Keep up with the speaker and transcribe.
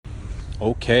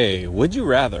Okay, would you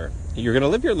rather? You're going to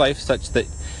live your life such that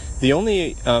the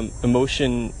only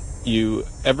emotion you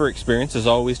ever experience is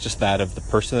always just that of the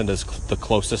person that is the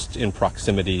closest in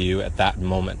proximity to you at that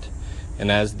moment.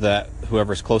 And as that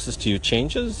whoever's closest to you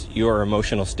changes, your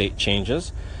emotional state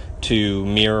changes to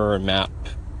mirror and map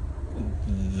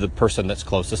the person that's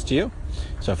closest to you.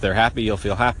 So if they're happy, you'll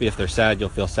feel happy. If they're sad, you'll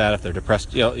feel sad. If they're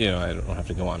depressed, I don't have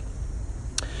to go on.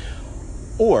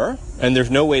 Or, and there's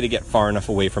no way to get far enough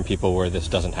away from people where this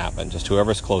doesn't happen. Just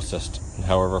whoever's closest,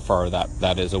 however far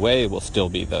that is away, will still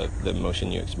be the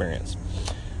emotion you experience.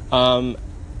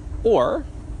 Or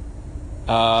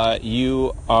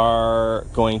you are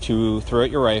going to, throughout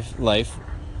your life,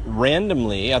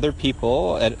 randomly, other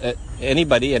people, at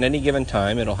anybody, at any given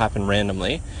time, it'll happen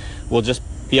randomly, will just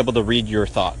be able to read your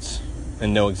thoughts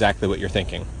and know exactly what you're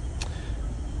thinking.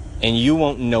 And you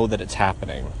won't know that it's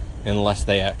happening unless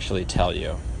they actually tell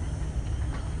you.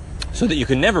 So that you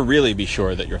can never really be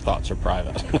sure that your thoughts are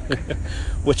private.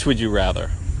 Which would you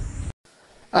rather?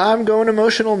 I'm going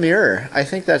emotional mirror. I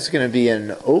think that's going to be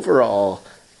an overall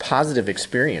positive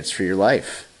experience for your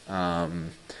life.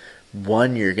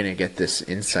 One, you're going to get this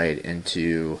insight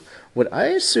into what I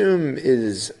assume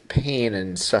is pain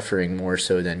and suffering more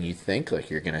so than you think.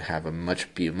 Like, you're going to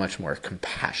be a much more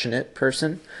compassionate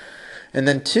person. And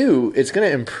then two, it's going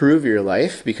to improve your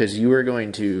life because you are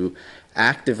going to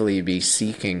actively be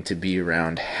seeking to be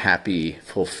around happy,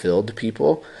 fulfilled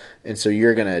people. And so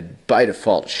you're going to, by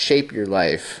default, shape your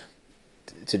life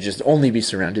to just only be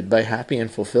surrounded by happy and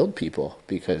fulfilled people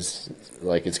because,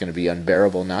 like, it's going to be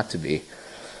unbearable not to be.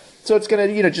 So it's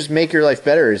going to, just make your life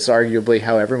better. It's arguably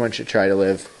how everyone should try to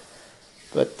live.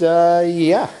 But,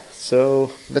 yeah,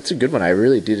 so that's a good one. I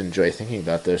really did enjoy thinking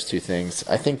about those two things.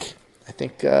 I think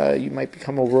you might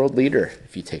become a world leader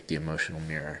if you take the emotional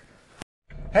mirror.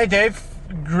 Hey Dave,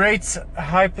 great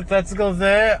hypothetical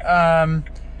there.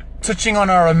 Touching on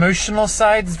our emotional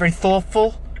side is very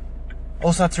thoughtful.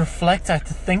 Also had to reflect, I had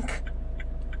to think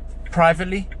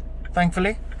privately,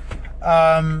 thankfully.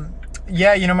 My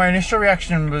initial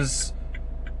reaction was,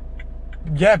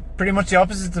 pretty much the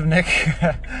opposite of Nick.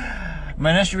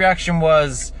 My initial reaction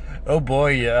was, oh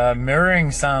boy,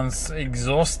 mirroring sounds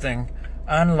exhausting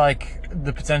and like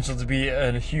the potential to be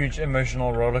a huge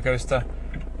emotional roller coaster.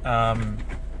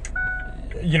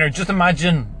 Just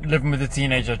imagine living with a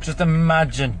teenager. Just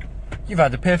imagine you've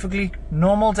had a perfectly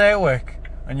normal day at work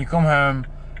and you come home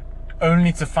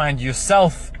only to find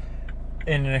yourself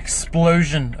in an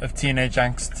explosion of teenage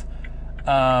angst.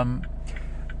 And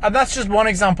that's just one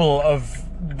example of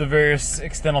the various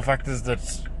external factors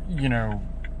that,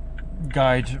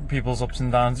 guide people's ups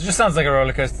and downs. It just sounds like a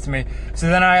roller coaster to me. So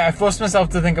then I forced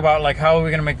myself to think about, like, how are we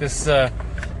going to make this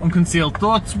unconcealed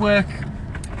thoughts work?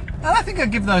 And I think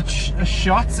I'd give that a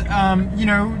shot.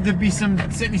 There'd be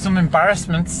certainly some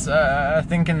embarrassments, I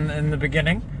think, in the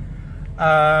beginning.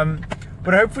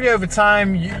 But hopefully over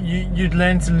time you'd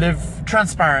learn to live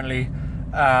transparently,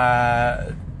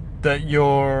 that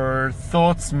your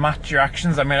thoughts match your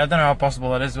actions. I mean, I don't know how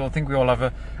possible that is. I think we all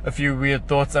have a few weird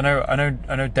thoughts. I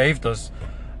know Dave does.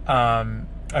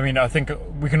 I think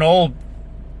we can all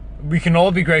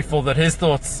be grateful that his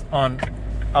thoughts aren't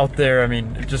out there. I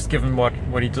mean, just given what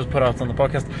he does put out on the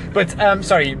podcast. But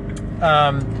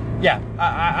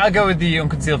I go with the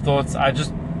unconcealed thoughts. I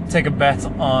just take a bet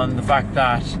on the fact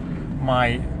that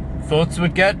my thoughts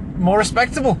would get more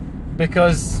respectable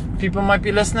because people might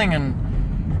be listening, and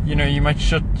you might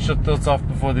shut thoughts off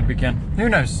before they begin. Who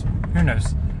knows?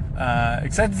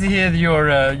 Excited to hear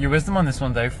your wisdom on this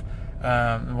one, Dave,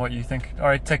 and what you think. All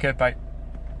right, take care. Bye.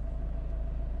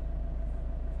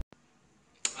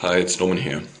 Hi, it's Norman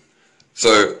here.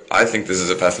 So I think this is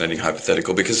a fascinating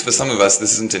hypothetical because for some of us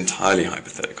this isn't entirely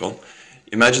hypothetical.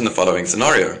 Imagine the following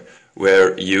scenario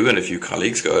where you and a few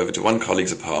colleagues go over to one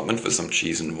colleague's apartment for some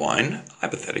cheese and wine,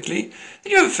 hypothetically.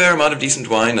 Then you have a fair amount of decent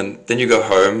wine, and then you go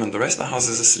home and the rest of the house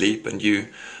is asleep, and you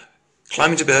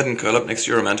climb into bed and curl up next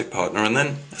to your romantic partner, and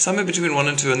then somewhere between 1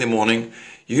 and 2 in the morning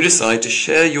you decide to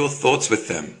share your thoughts with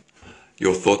them.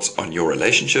 Your thoughts on your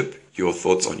relationship, your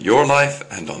thoughts on your life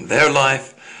and on their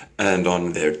life, and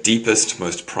on their deepest,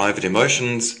 most private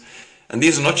emotions. And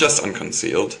these are not just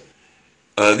unconcealed.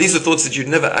 These are thoughts that you'd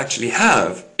never actually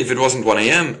have if it wasn't 1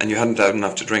 a.m. and you hadn't had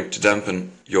enough to drink to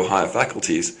dampen your higher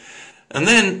faculties. And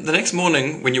then the next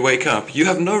morning when you wake up, you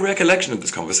have no recollection of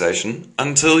this conversation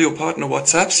until your partner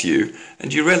WhatsApps you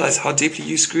and you realize how deeply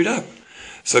you screwed up.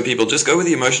 So people, just go with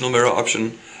the emotional mirror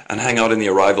option and hang out in the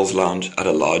arrivals lounge at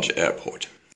a large airport.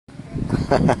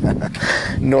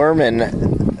 Norman,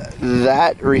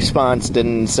 that response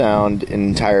didn't sound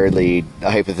entirely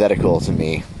hypothetical to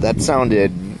me. That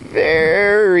sounded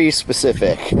very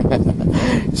specific.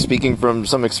 Speaking from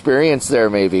some experience there,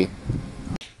 maybe.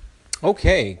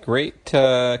 Okay, great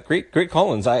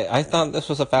Collins. I thought this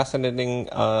was a fascinating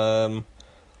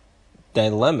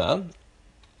dilemma.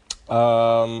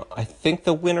 I think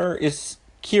the winner is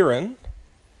Kieran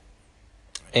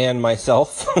and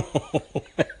myself,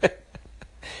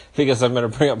 because I'm going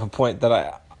to bring up a point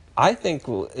that I think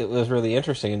it was really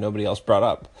interesting and nobody else brought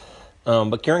up.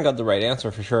 But Kieran got the right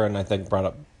answer for sure, and I think brought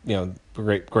up,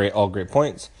 all great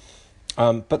points.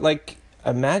 But like,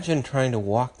 imagine trying to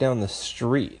walk down the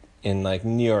street in like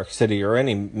New York City or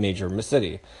any major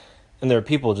city, and there are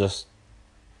people just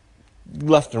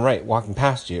left and right walking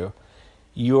past you.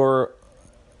 Your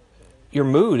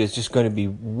mood is just going to be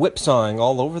whipsawing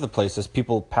all over the place as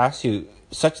people pass you,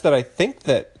 such that I think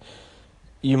that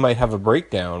you might have a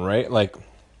breakdown, right? Like,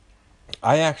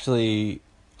 I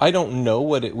don't know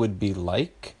what it would be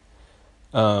like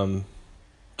to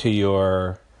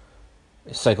your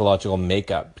psychological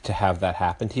makeup to have that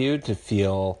happen to you, to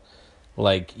feel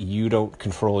like you don't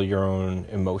control your own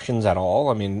emotions at all.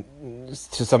 I mean,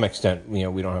 to some extent, we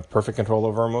don't have perfect control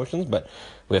over our emotions, but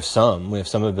we have some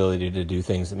ability to do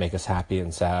things that make us happy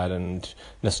and sad and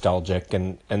nostalgic,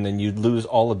 and then you'd lose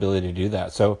all ability to do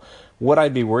that. So what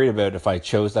I'd be worried about if I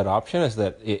chose that option is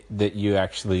that you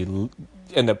actually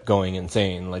end up going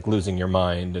insane, like losing your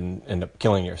mind and end up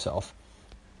killing yourself.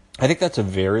 I think that's a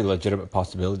very legitimate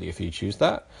possibility if you choose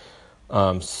that.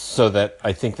 So that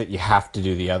I think that you have to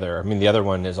do the other. I mean, the other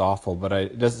one is awful, but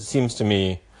it seems to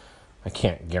me, I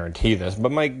can't guarantee this,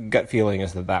 but my gut feeling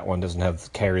is that one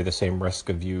doesn't carry the same risk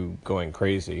of you going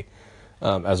crazy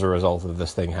as a result of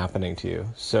this thing happening to you.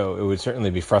 So it would certainly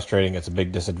be frustrating. It's a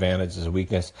big disadvantage, it's a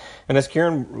weakness. And as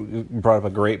Kieran brought up a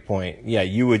great point, yeah,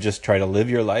 you would just try to live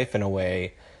your life in a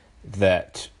way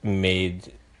that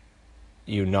made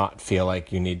you not feel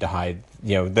like you need to hide,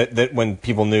 that when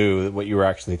people knew what you were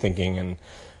actually thinking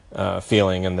and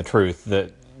feeling and the truth,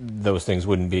 that those things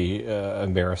wouldn't be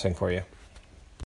embarrassing for you.